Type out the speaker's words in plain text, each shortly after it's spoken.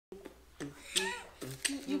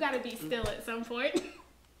gotta be still at some point.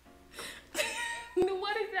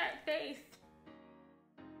 What is that face?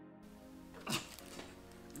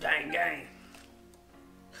 Gang, gang.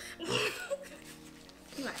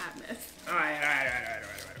 You a hot mess. All right.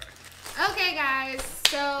 Okay, guys.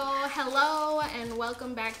 So, hello and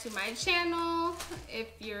welcome back to my channel. If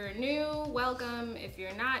you're new, welcome. If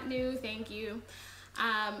you're not new, thank you.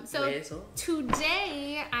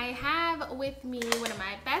 Today I have with me one of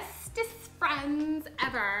my bestest friends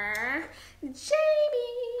ever,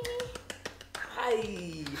 Jamie.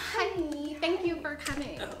 Hi. Hi. Thank you for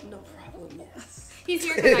coming. Oh, no problem. Yes. He's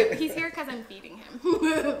here because I'm feeding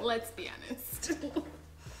him. Let's be honest.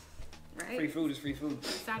 Right? Free food is free food.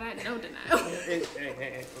 That no denial.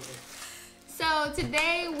 Hey. So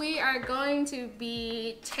today we are going to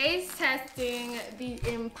be taste testing the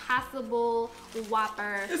Impossible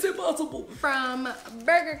Whopper. It's impossible. From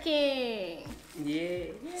Burger King.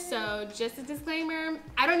 Yeah. So just a disclaimer,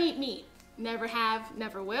 I don't eat meat. Never have,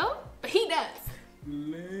 never will, but he does.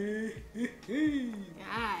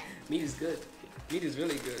 Aye. Meat is good. Meat is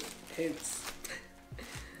really good. Hence,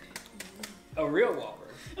 a real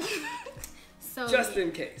Whopper. So just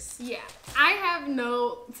in case. Yeah,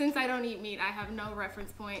 since I don't eat meat, I have no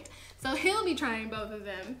reference point. So he'll be trying both of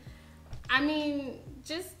them. I mean,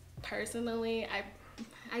 just personally,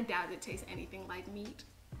 I doubt it tastes anything like meat.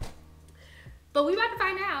 But we about to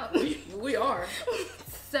find out. We are.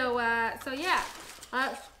 So yeah,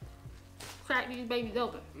 let's crack these babies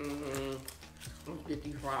open. Let's get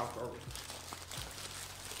these fries first.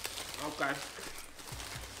 Okay.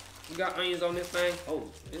 You got onions on this thing? Oh,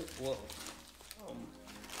 well.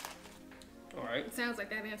 All right. Sounds like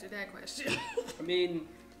that answered that question. I mean,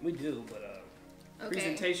 we do, but okay.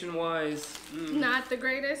 Presentation-wise, not the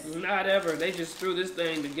greatest. Not ever. They just threw this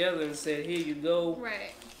thing together and said, "Here you go."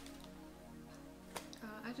 Right.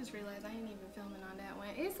 I just realized I ain't even filming on that one.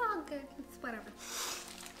 It's all good. It's whatever.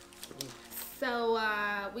 So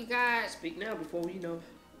we got. Speak now before we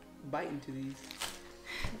bite into these.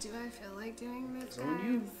 Do I feel like doing this? It's on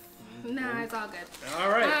you. Nah, it's all good. All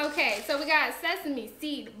right. Okay, so we got sesame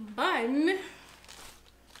seed bun.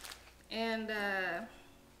 And can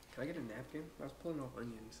I get a napkin? I was pulling off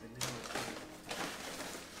onions and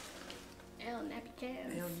now. Nappy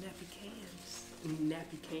cans. Nappy cans.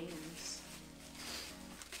 Nappy cans.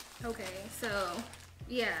 Okay, so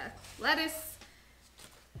yeah, lettuce,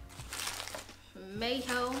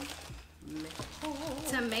 tomato,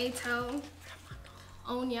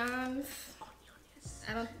 onions.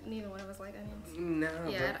 Neither one of us like onions. No.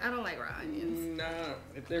 Yeah, I don't like raw onions. Nah,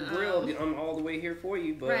 if they're grilled, I'm all the way here for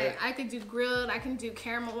you. But right, I could do grilled, I can do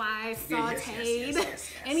caramelized, sauteed,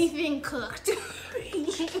 yes. anything cooked.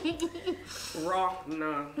 Raw,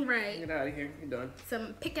 nah. Right. Get out of here. You're done.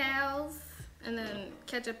 Some pickles, and then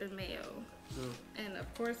ketchup and mayo. And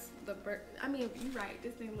of course the I mean, you're right.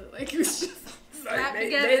 This thing looked like it was just slapped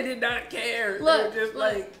together. They did not care. Look, they were just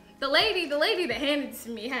like. The lady that handed it to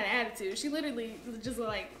me had an attitude. She literally just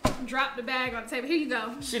like dropped the bag on the table. Here you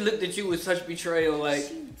go. She looked at you with such betrayal, like.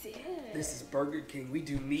 She did. This is Burger King. We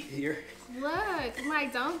do meat here. Look, I'm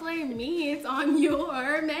like, don't blame me. It's on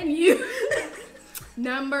your menu.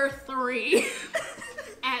 Number 3.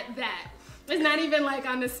 At that. It's not even like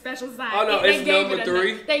on the special side. Oh no, it's number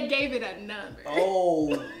 3. They gave it a number.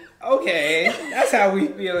 Oh. Okay, that's how we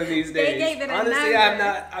feeling these days. They gave it a Honestly, number. I'm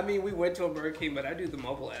not. I mean, we went to a Burger King, but I do the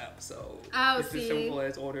mobile app, so it's as simple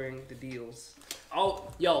as ordering the deals. Oh,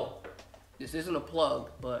 yo, this isn't a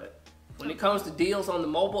plug, but when it comes to deals on the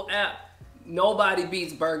mobile app, nobody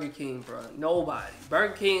beats Burger King, bro. Nobody.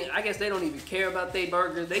 Burger King, I guess they don't even care about their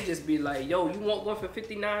burgers. They just be like, yo, you want one for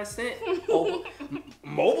 59 cents?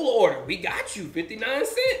 Mobile order, we got you, 59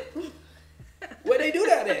 cents. Where they do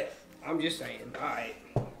that at? I'm just saying. All right.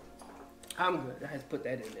 I'm good. I had to put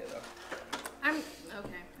that in there, though. I'm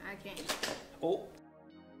okay. I can't eat. Oh.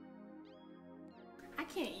 I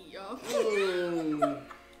can't eat, y'all.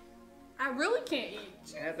 I really can't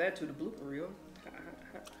eat. Add that to the blooper reel.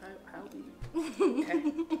 How we? Okay.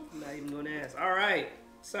 I'm not even gonna ask. All right.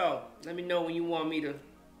 So let me know when you want me to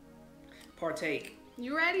partake.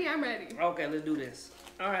 You ready? I'm ready. Okay, let's do this.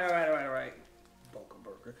 All right. Boca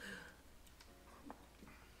burger.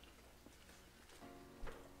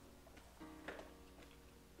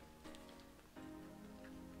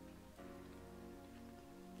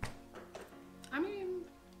 I mean,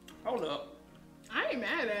 hold up. I ain't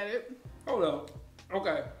mad at it. Hold up.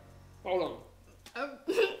 Okay. Hold on.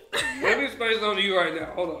 Let me explain something to you right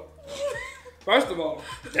now. Hold up. First of all,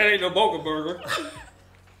 that ain't no Boca burger.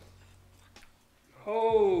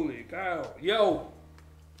 Holy cow. Yo.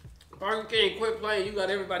 Burger King, quit playing. You got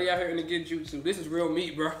everybody out here in the genjutsu. This is real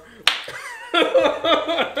meat, bro.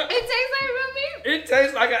 It tastes like real meat? It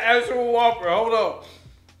tastes like an actual Whopper. Hold up.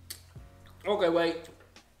 Okay, wait.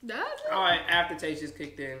 Does it? Alright, aftertaste just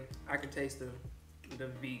kicked in. I can taste the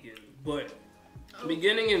vegan. But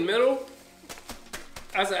beginning and middle,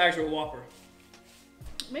 that's an actual Whopper.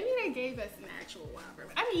 Maybe they gave us an actual Whopper.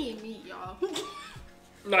 I mean meat, y'all.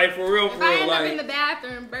 Like for real, if I end up in the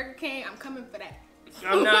bathroom, Burger King, I'm coming for that.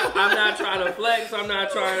 I'm not trying to flex. I'm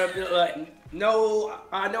not trying to be like, no,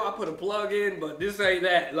 I know I put a plug in, but this ain't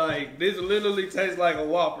that. Like, this literally tastes like a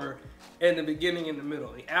Whopper in the beginning and the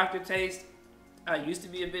middle. The aftertaste, I used to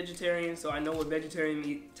be a vegetarian, so I know what vegetarian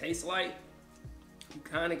meat tastes like. You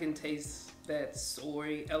kind of can taste that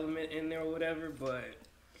soy element in there or whatever, but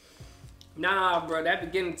nah, bro, that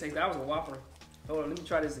beginning taste, that was a Whopper. Hold on, let me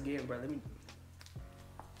try this again, bro.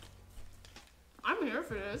 I'm here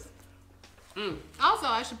for this. Also,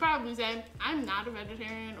 I should probably say, I'm not a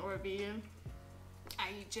vegetarian or a vegan. I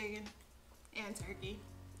eat chicken and turkey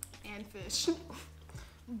and fish.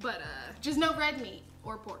 But just no red meat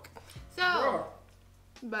or pork. So, Bruh,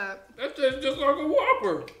 but that tastes just like a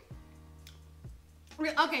Whopper.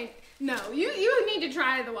 okay, no, you need to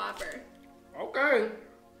try the Whopper. Okay.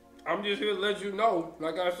 I'm just here to let you know.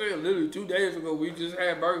 Like I said, literally 2 days ago, we just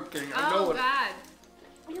had Burger King. I know God.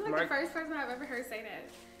 You're like the first person I've ever heard say that.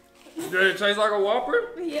 Did it taste like a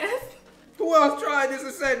Whopper? Yes. Who else tried this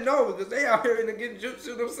and said no? Because they out here in the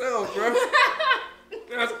genjutsu themselves, bro.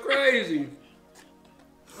 That's crazy.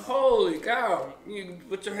 Holy cow. You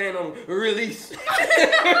put your hand on release.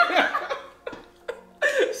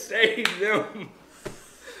 Save them.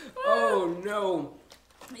 Oh no.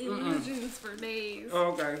 Illusions for days.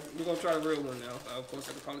 Okay, we're gonna try the real one now. Of course,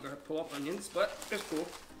 I'm probably gonna have to pull up onions, but it's cool.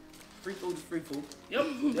 Free food is free food. Yep,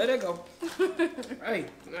 there they go. Hey,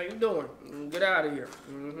 how you doing? Get out of here.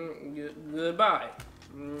 Goodbye.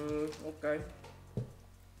 Okay.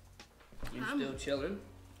 You still chilling?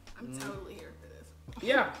 I'm totally here for this.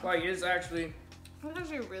 Yeah, like it's actually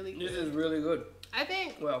really good. This is really good. I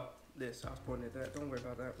think. Well, I was pointing at that. Don't worry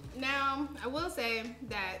about that. Now, I will say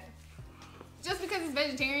that just because it's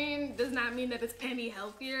vegetarian does not mean that it's any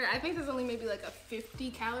healthier. I think there's only maybe like a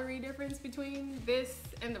 50 calorie difference between this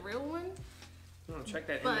and the real one. Check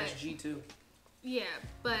that MSG too. Yeah,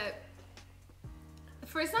 but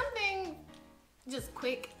for something just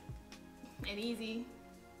quick and easy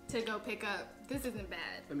to go pick up, this isn't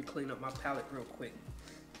bad. Let me clean up my palate real quick.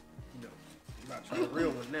 You know, I'm about to try the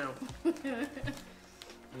real one now.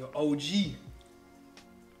 Your OG.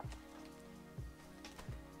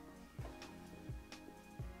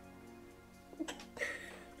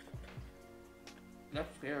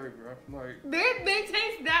 That's scary, bro. Like they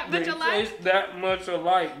taste that much alike. They taste that much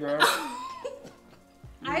alike, bro.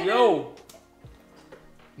 Yo.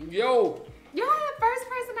 You're the first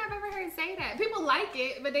person I've ever heard say that. People like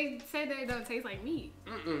it, but they say that it don't taste like meat.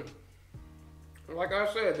 Like I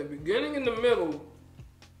said, the beginning and the middle,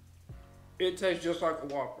 it tastes just like a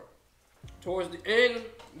Whopper. Towards the end,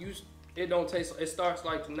 it don't taste. It starts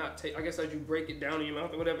like to not taste. I guess as you break it down in your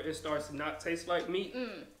mouth or whatever, it starts to not taste like meat.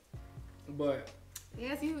 But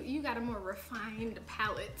yes, you got a more refined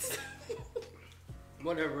palate.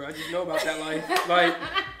 Whatever. I just know about that life. Like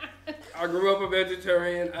I grew up a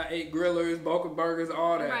vegetarian. I ate grillers, Boca burgers,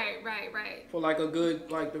 all that. Right. For like the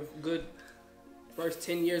good first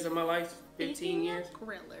 10 years of my life, 15 years.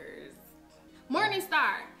 Grillers.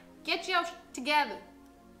 Morningstar, get your together.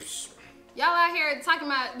 Y'all out here talking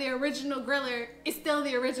about the original griller. It's still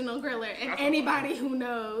the original griller, and anybody who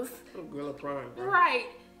knows. Griller prime, bro. Right.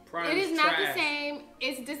 Prime it is not trash. the same.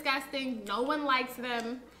 It's disgusting. No one likes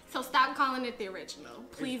them. So stop calling it the original,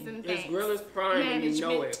 please and thanks. It's Griller's Prime and you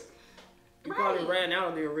know it. You probably Right. ran out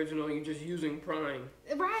of the original and you're just using Prime.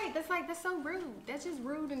 Right, that's so rude. That's just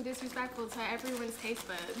rude and disrespectful to everyone's taste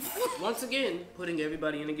buds. Once again, putting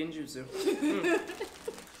everybody in a genjutsu.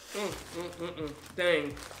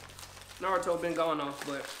 Dang. Naruto been gone off,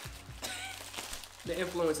 but the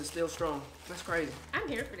influence is still strong. That's crazy. I'm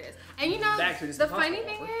here for this. And you know, the funny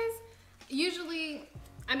thing is, usually,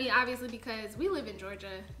 I mean, obviously because we live in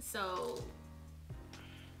Georgia, so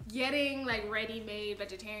getting like ready-made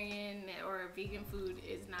vegetarian or vegan food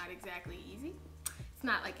is not exactly easy. It's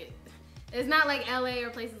not like LA or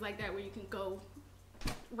places like that where you can go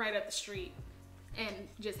right up the street and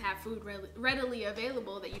just have food readily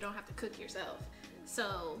available that you don't have to cook yourself.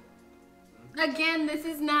 So again, this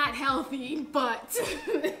is not healthy, but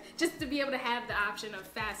just to be able to have the option of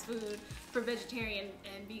fast food for vegetarian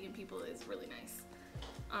and vegan people is really nice.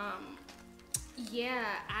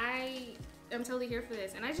 Yeah, I am totally here for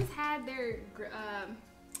this. And I just had their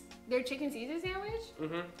chicken Caesar sandwich.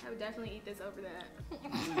 I would definitely eat this over that.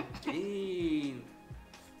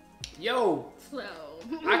 Yo. So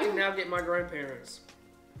I can now get my grandparents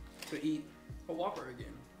to eat a Whopper again.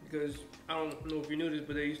 Because I don't know if you knew this,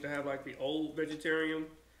 but they used to have like the old vegetarian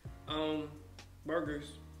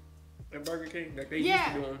burgers at Burger King. Like they used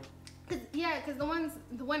to do them. Cause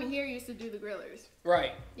the one here used to do the grillers.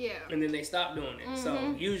 Right. Yeah. And then they stopped doing it.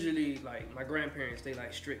 So usually, like my grandparents, they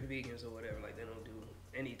like strict vegans or whatever. Like they don't do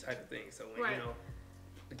any type of thing. So when you know,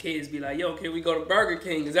 the kids be like, "Yo, can we go to Burger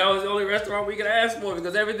King?" Because that was the only restaurant we could ask for.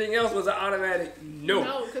 Because everything else was an automatic no.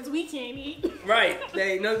 No, because we can't eat. Right.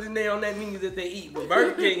 They ain't nothing there on that menu that they eat. But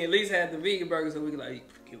Burger King at least had the vegan burgers, so we could like,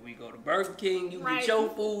 can we go to Burger King? You get your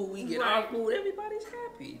food, we get our food. Everybody's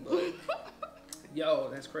happy. But yo,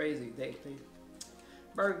 that's crazy. They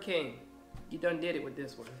Burger King, you done did it with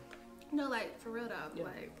this one. No, like for real though.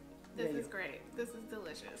 Like this is great. This is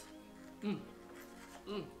delicious.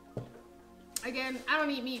 Again, I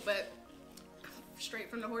don't eat meat, but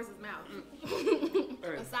straight from the horse's mouth.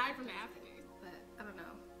 Aside from the aftertaste, but I don't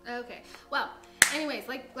know. Okay, well, anyways,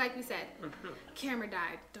 like we said, camera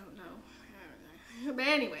died. Don't know. But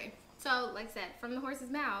anyway, so like I said, from the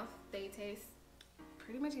horse's mouth, they taste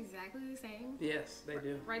pretty much exactly the same. Yes, they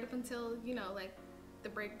do. Right up until like the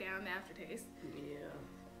breakdown, the aftertaste. Yeah.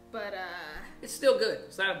 But it's still good.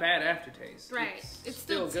 It's not a bad aftertaste. Right. It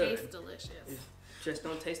still tastes delicious. It just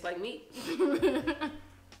don't taste like meat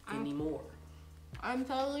anymore. I'm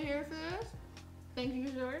totally here for this. Thank you,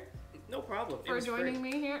 sir. No problem. For joining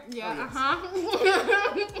me here. Yeah.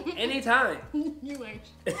 Oh, yes. Anytime. You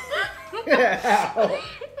ain't.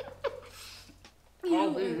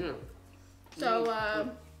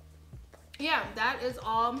 So yeah, that is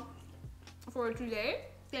all for today.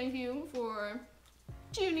 Thank you for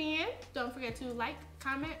tuning in. Don't forget to like,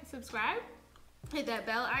 comment, subscribe. Hit that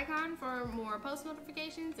bell icon for more post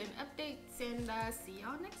notifications and updates. And see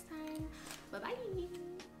y'all next time. Bye-bye.